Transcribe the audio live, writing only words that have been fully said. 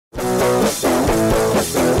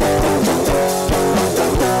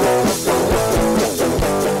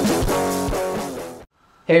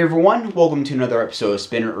Hey everyone, welcome to another episode of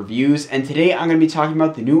Spin It Reviews, and today I'm going to be talking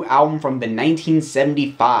about the new album from the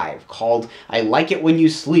 1975 called I Like It When You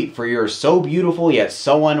Sleep, for you're so beautiful yet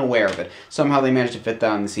so unaware of it. Somehow they managed to fit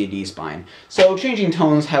that on the CD spine. So changing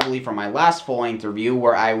tones heavily from my last full-length review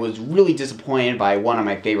where I was really disappointed by one of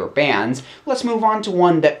my favorite bands, let's move on to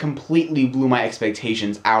one that completely blew my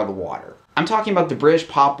expectations out of the water. I'm talking about the British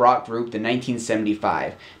pop rock group, the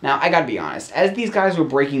 1975. Now, I gotta be honest, as these guys were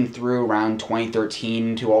breaking through around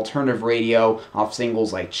 2013 to alternative radio off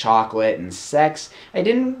singles like Chocolate and Sex, I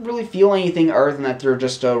didn't really feel anything other than that they're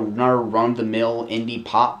just another run-of-the-mill indie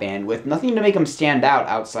pop band with nothing to make them stand out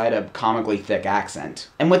outside a comically thick accent.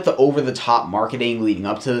 And with the over-the-top marketing leading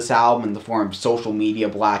up to this album in the form of social media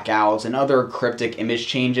blackouts and other cryptic image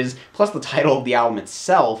changes, plus the title of the album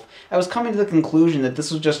itself, I was coming to the conclusion that this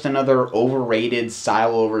was just another overrated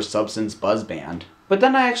style over substance buzz band. But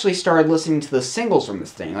then I actually started listening to the singles from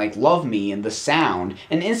this thing, like Love Me and The Sound,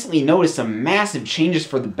 and instantly noticed some massive changes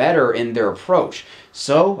for the better in their approach.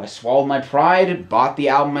 So I swallowed my pride, bought the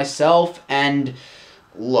album myself, and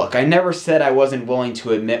look, I never said I wasn't willing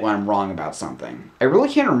to admit when I'm wrong about something. I really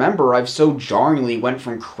can't remember I've so jarringly went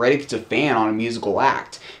from critic to fan on a musical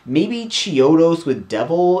act. Maybe Chiodos with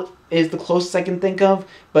Devil is the closest I can think of,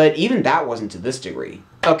 but even that wasn't to this degree.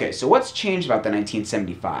 Okay, so what's changed about the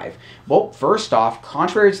 1975? Well, first off,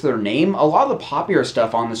 contrary to their name, a lot of the popular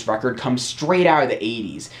stuff on this record comes straight out of the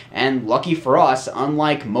 80s, and lucky for us,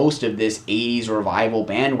 unlike most of this 80s revival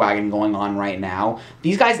bandwagon going on right now,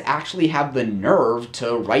 these guys actually have the nerve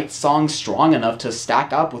to write songs strong enough to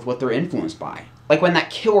stack up with what they're influenced by. Like when that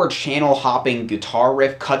killer channel-hopping guitar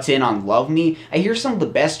riff cuts in on Love Me, I hear some of the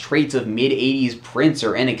best traits of mid-80s Prince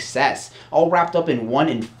or INXS, all wrapped up in one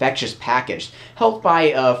infectious package, helped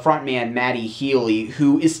by frontman Matty Healy,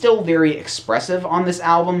 who is still very expressive on this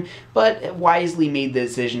album, but wisely made the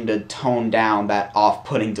decision to tone down that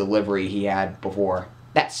off-putting delivery he had before.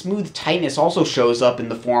 That smooth tightness also shows up in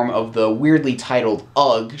the form of the weirdly titled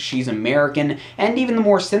Ugh, She's American, and even the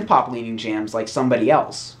more synth-pop-leaning jams like Somebody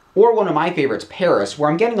Else. Or one of my favorites, Paris,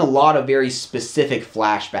 where I'm getting a lot of very specific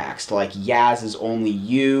flashbacks to like Yaz's Only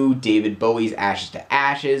You, David Bowie's Ashes to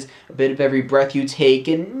Ashes, a bit of Every Breath You Take,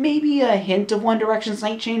 and maybe a hint of One Direction's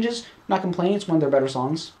Night Changes. Not complaining, it's one of their better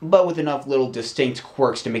songs, but with enough little distinct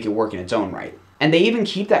quirks to make it work in its own right. And they even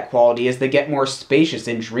keep that quality as they get more spacious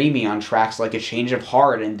and dreamy on tracks like A Change of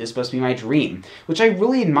Heart and This Must Be My Dream, which I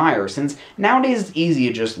really admire since nowadays it's easy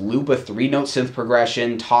to just loop a 3-note synth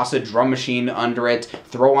progression, toss a drum machine under it,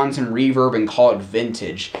 throw on some reverb and call it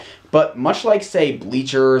vintage. But much like, say,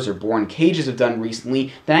 Bleachers or Born Cages have done recently,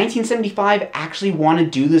 the 1975 actually want to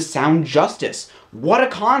do this sound justice. What a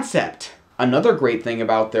concept! Another great thing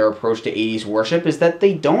about their approach to 80s worship is that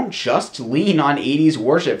they don't just lean on 80s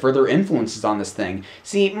worship for their influences on this thing.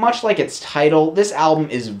 See, much like its title, this album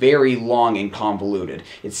is very long and convoluted.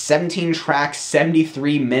 It's 17 tracks,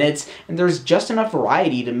 73 minutes, and there's just enough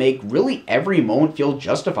variety to make really every moment feel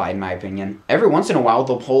justified in my opinion. Every once in a while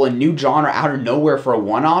they'll pull a new genre out of nowhere for a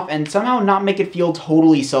one-off and somehow not make it feel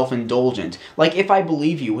totally self-indulgent. Like If I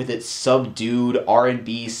Believe You with its subdued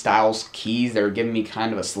R&B styles keys that are giving me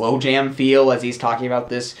kind of a slow jam feel as he's talking about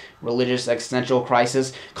this religious existential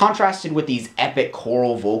crisis, contrasted with these epic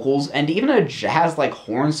choral vocals and even a jazz-like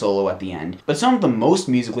horn solo at the end. But some of the most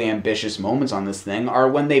musically ambitious moments on this thing are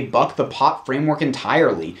when they buck the pop framework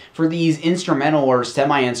entirely for these instrumental or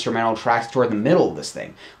semi-instrumental tracks toward the middle of this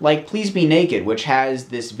thing, like Please Be Naked, which has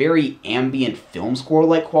this very ambient film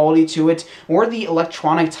score-like quality to it, or the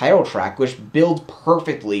electronic title track, which builds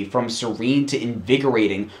perfectly from serene to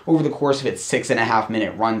invigorating over the course of its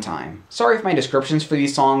 6.5-minute runtime. Sorry if my descriptions for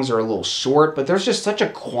these songs are a little short, but there's just such a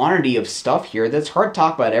quantity of stuff here that's hard to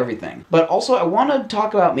talk about everything. But also I want to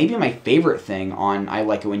talk about maybe my favorite thing on I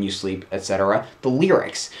Like It When You Sleep, etc., the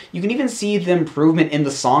lyrics. You can even see the improvement in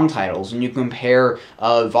the song titles when you compare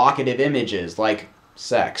evocative images like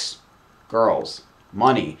sex, girls,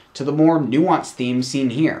 money, to the more nuanced themes seen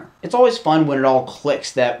here. It's always fun when it all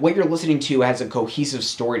clicks that what you're listening to has a cohesive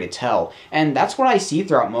story to tell, and that's what I see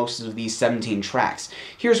throughout most of these 17 tracks.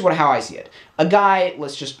 Here's how I see it. A guy,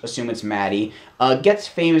 let's just assume it's Matty, gets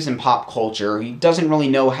famous in pop culture. He doesn't really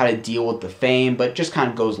know how to deal with the fame, but just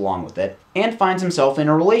kind of goes along with it, and finds himself in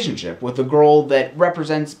a relationship with a girl that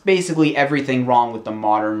represents basically everything wrong with the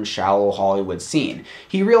modern, shallow Hollywood scene.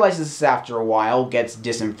 He realizes this after a while, gets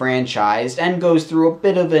disenfranchised, and goes through a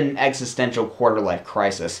bit of an existential quarter-life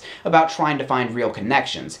crisis about trying to find real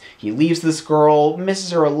connections. He leaves this girl,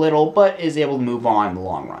 misses her a little, but is able to move on in the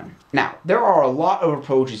long run. Now, there are a lot of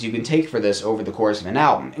approaches you can take for this over the course of an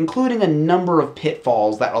album, including a number of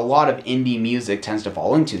pitfalls that a lot of indie music tends to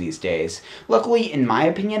fall into these days. Luckily, in my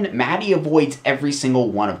opinion, Maddie avoids every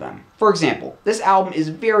single one of them. For example, this album is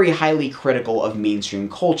very highly critical of mainstream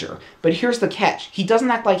culture, but here's the catch: he doesn't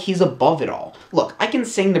act like he's above it all. Look, I can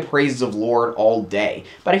sing the praises of Lorde all day,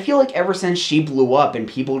 but I feel like ever since she blew up and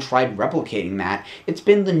people tried replicating that, it's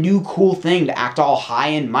been the new cool thing to act all high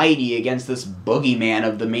and mighty against this boogeyman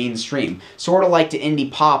of the mainstream, sorta like to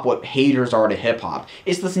indie pop what haters are to hip-hop.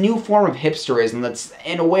 It's this new form of hipsterism that's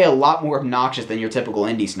in a way a lot more obnoxious than your typical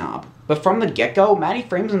indie snob. But from the get-go, Maddie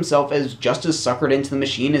frames himself as just as suckered into the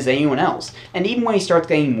machine as anyone else, and even when he starts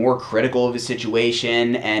getting more critical of his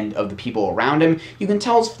situation and of the people around him, you can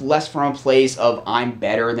tell it's less from a place of I'm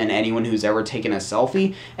better than anyone who's ever taken a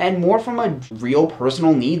selfie, and more from a real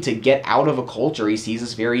personal need to get out of a culture he sees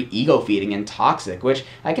as very ego-feeding and toxic, which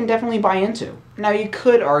I can definitely buy into. Now, you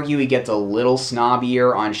could argue he gets a little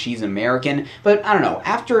snobbier on She's American, but I don't know,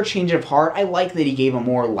 after a change of heart, I like that he gave a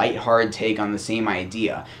more lighthearted take on the same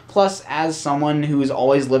idea. Plus, as someone who's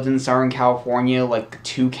always lived in Southern California, like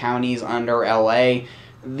 2 counties under LA,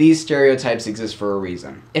 these stereotypes exist for a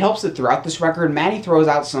reason. It helps that throughout this record, Maddie throws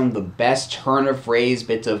out some of the best turn-of-phrase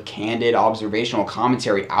bits of candid observational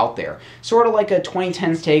commentary out there, sort of like a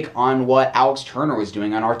 2010s take on what Alex Turner was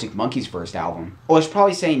doing on Arctic Monkeys' first album. Well, I should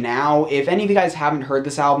probably say now, if any of you guys haven't heard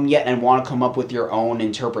this album yet and want to come up with your own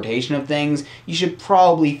interpretation of things, you should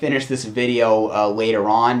probably finish this video later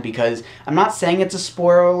on, because I'm not saying it's a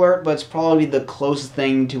spoiler alert, but it's probably the closest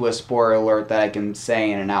thing to a spoiler alert that I can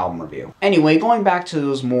say in an album review. Anyway, going back to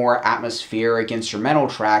those more atmospheric instrumental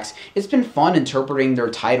tracks, it's been fun interpreting their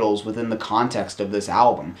titles within the context of this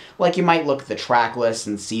album. Like, you might look at the track list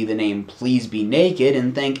and see the name Please Be Naked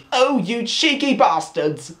and think, oh, you cheeky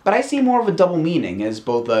bastards! But I see more of a double meaning as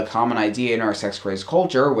both a common idea in our sex-crazed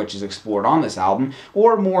culture, which is explored on this album,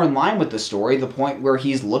 or more in line with the story, the point where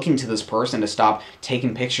he's looking to this person to stop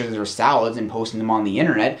taking pictures of their salads and posting them on the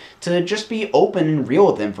internet, to just be open and real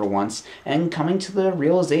with them for once, and coming to the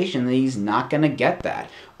realization that he's not gonna get that.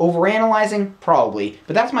 Overanalyzing? Probably,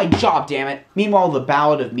 but that's my job, damn it! Meanwhile, the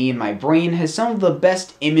Ballad of Me and My Brain has some of the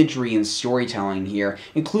best imagery and storytelling here,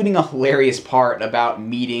 including a hilarious part about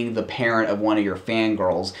meeting the parent of one of your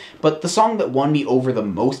fangirls. But the song that won me over the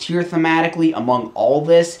most here thematically among all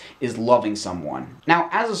this is Loving Someone. Now,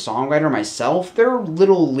 as a songwriter myself, there are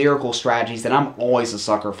little lyrical strategies that I'm always a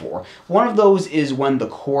sucker for. One of those is when the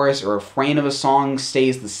chorus or refrain of a song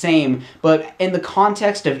stays the same, but in the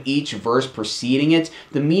context of each verse preceding it,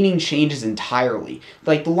 the meaning changes entirely.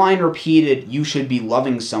 Like, the line repeated, "You should be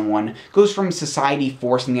loving someone," goes from society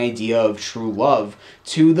forcing the idea of true love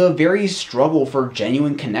to the very struggle for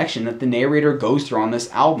genuine connection that the narrator goes through on this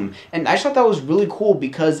album. And I just thought that was really cool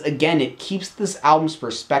because, again, it keeps this album's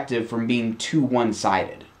perspective from being too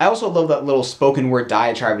one-sided. I also love that little spoken word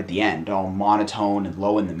diatribe at the end, all monotone and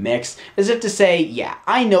low in the mix, as if to say, yeah,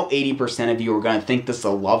 I know 80% of you are going to think this is a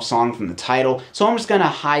love song from the title, so I'm just going to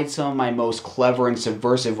hide some of my most clever and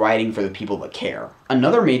subversive writing for the people that care.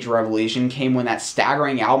 Another major revelation came when that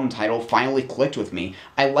staggering album title finally clicked with me.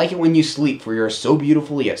 I Like It When You Sleep, for you're so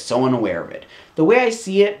beautiful yet so unaware of it. The way I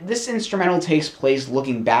see it, this instrumental takes place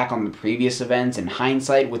looking back on the previous events in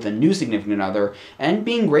hindsight with a new significant other, and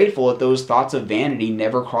being grateful that those thoughts of vanity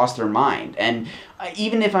never crossed their mind. And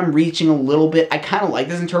even if I'm reaching a little bit, I kind of like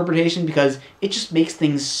this interpretation because it just makes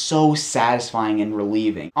things so satisfying and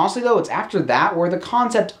relieving. Honestly though, it's after that where the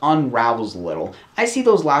concept unravels a little. I see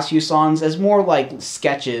those last few songs as more like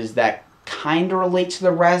sketches that kinda relate to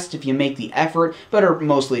the rest if you make the effort, but are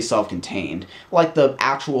mostly self-contained. Like the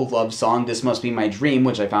actual love song, This Must Be My Dream,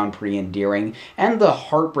 which I found pretty endearing, and the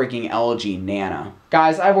heartbreaking elegy, Nana.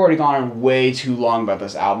 Guys, I've already gone on way too long about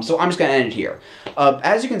this album, so I'm just gonna end it here.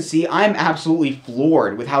 As you can see, I'm absolutely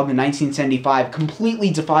floored with how the 1975 completely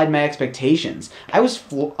defied my expectations. I was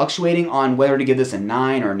fluctuating on whether to give this a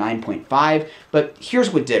 9 or 9.5, but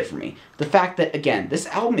here's what did it for me. The fact that, again, this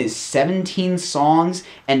album is 17 songs,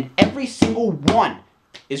 and every single one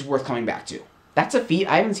is worth coming back to. That's a feat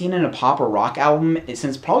I haven't seen in a pop or rock album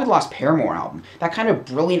since probably the last Paramore album. That kind of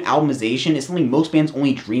brilliant albumization is something most bands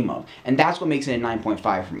only dream of, and that's what makes it a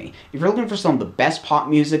 9.5 for me. If you're looking for some of the best pop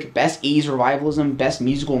music, best 80s revivalism, best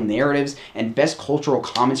musical narratives, and best cultural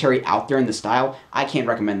commentary out there in the style, I can't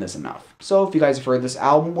recommend this enough. So if you guys have heard this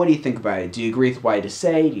album, what do you think about it? Do you agree with what I had to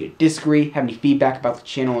say? Do you disagree? Have any feedback about the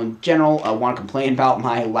channel in general? Want to complain about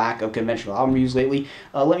my lack of conventional album reviews lately?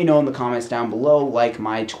 Let me know in the comments down below. Like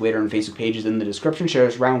my Twitter and Facebook pages in the description. Share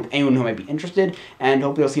this around with anyone who might be interested. And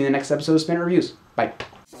hopefully I'll see you in the next episode of Spin Reviews. Bye.